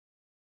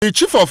The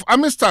Chief of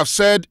Army Staff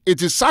said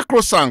it is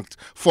sacrosanct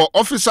for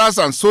officers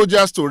and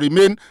soldiers to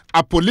remain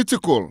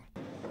apolitical.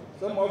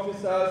 Some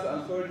officers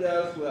and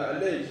soldiers were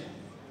alleged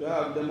to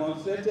have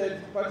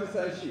demonstrated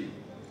partisanship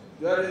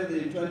during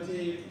the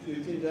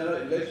 2015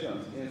 general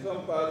elections in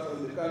some parts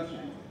of the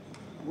country,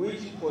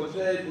 which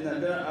portrayed the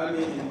Nigerian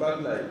Army in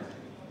bad light.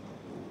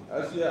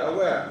 As you are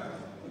aware,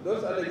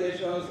 those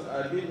allegations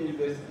are being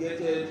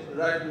investigated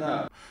right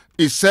now.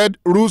 He said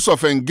rules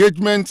of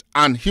engagement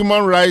and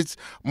human rights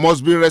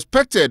must be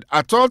respected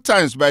at all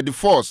times by the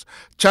force,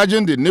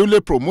 charging the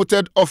newly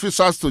promoted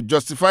officers to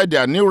justify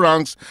their new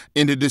ranks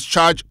in the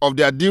discharge of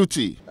their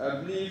duty. I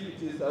believe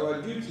it is our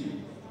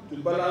duty to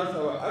balance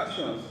our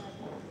actions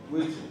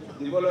with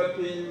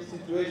developing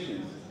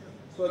situations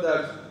so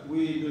that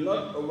we do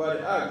not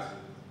overreact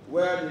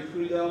where the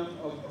freedom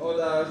of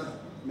others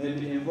may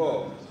be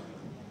involved.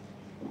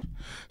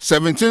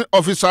 17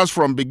 officers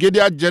from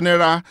Brigadier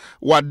General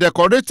were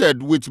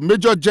decorated with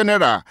Major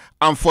General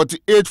and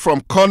 48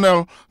 from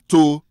Colonel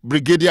to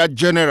Brigadier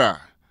General.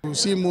 We'll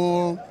see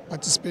more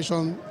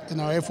participation in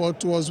our effort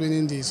towards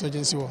winning the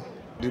insurgency war.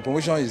 The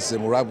promotion is a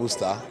morale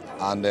booster,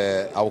 and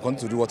I will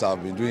continue to do what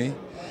I've been doing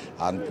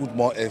and put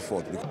more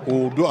effort. We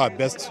will do our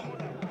best,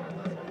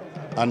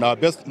 and our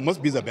best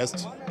must be the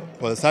best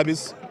for the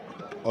service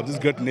of this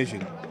great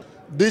nation.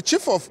 The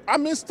Chief of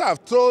Army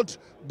Staff told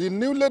the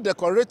newly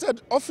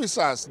decorated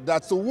officers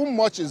that to whom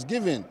much is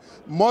given,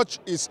 much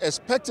is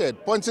expected,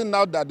 pointing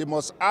out that they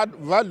must add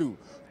value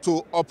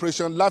to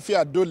Operation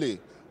Lafia Dole.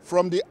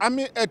 From the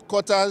Army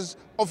Headquarters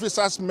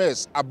Officers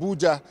Mess,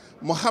 Abuja,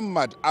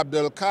 Muhammad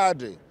Abdul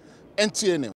Qadir, NTN.